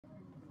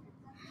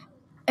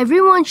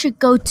Everyone should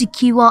go to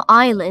Kiwa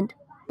Island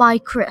by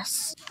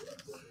Chris.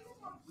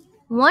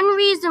 One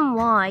reason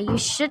why you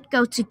should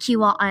go to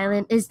Kiwa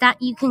Island is that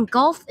you can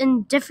golf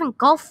in different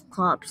golf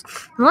clubs.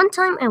 One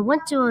time I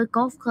went to a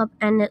golf club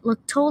and it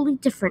looked totally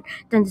different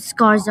than the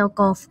Scarsdale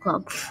Golf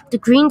Club. The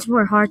greens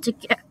were hard to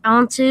get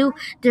onto.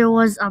 There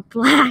was a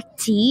black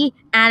tee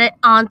added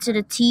onto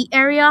the tee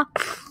area.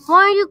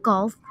 While you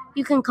golf,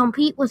 you can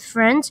compete with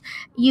friends.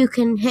 You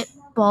can hit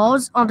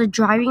balls on the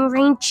driving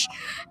range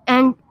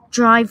and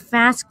drive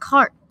fast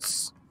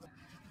carts.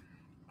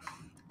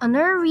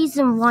 Another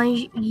reason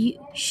why you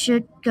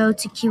should go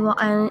to Kiwa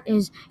Island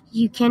is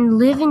you can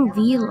live in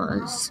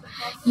villas.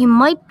 You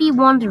might be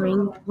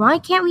wondering, why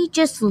can't we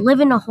just live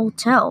in a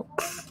hotel?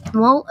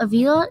 Well, a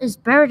villa is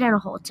better than a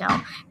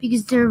hotel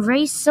because they're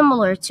very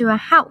similar to a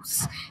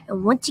house.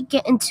 And once you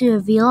get into a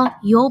villa,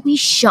 you'll be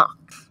shocked.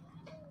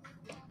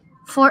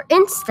 For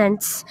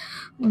instance,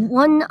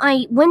 when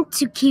I went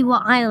to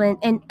Kiwa Island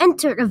and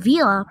entered a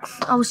villa,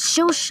 I was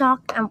so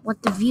shocked at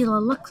what the villa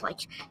looked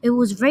like. It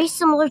was very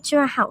similar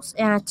to a house.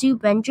 It had 2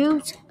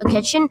 bedrooms, a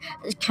kitchen,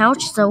 a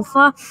couch,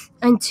 sofa,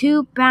 and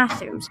 2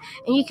 bathrooms.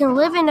 And you can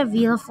live in a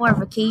villa for a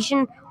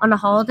vacation on a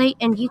holiday,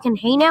 and you can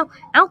hang out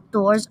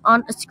outdoors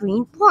on a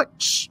screen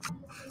porch.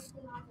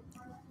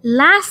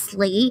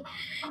 Lastly,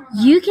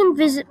 you can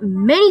visit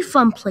many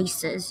fun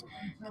places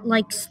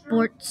like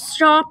sports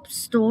shops,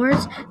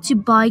 stores to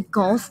buy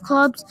golf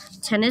clubs,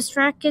 tennis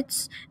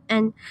rackets,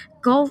 and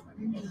golf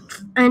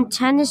and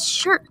tennis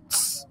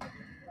shirts.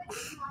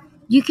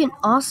 You can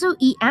also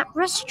eat at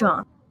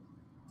restaurants.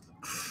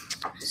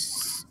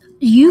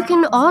 You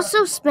can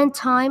also spend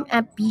time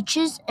at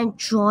beaches and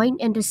drawing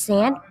in the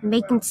sand,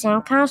 making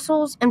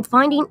sandcastles, and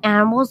finding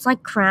animals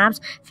like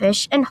crabs,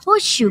 fish, and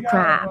horseshoe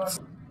crabs.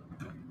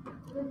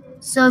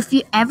 So if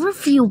you ever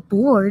feel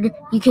bored,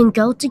 you can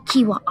go to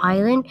Kiwa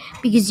Island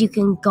because you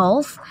can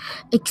golf,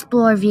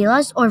 explore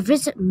villas, or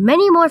visit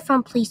many more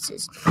fun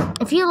places.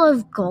 If you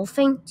love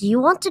golfing, do you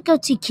want to go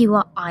to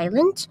Kiwa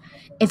Island?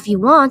 If you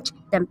want,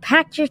 then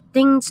pack your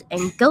things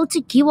and go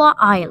to Kiwa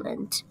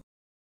Island.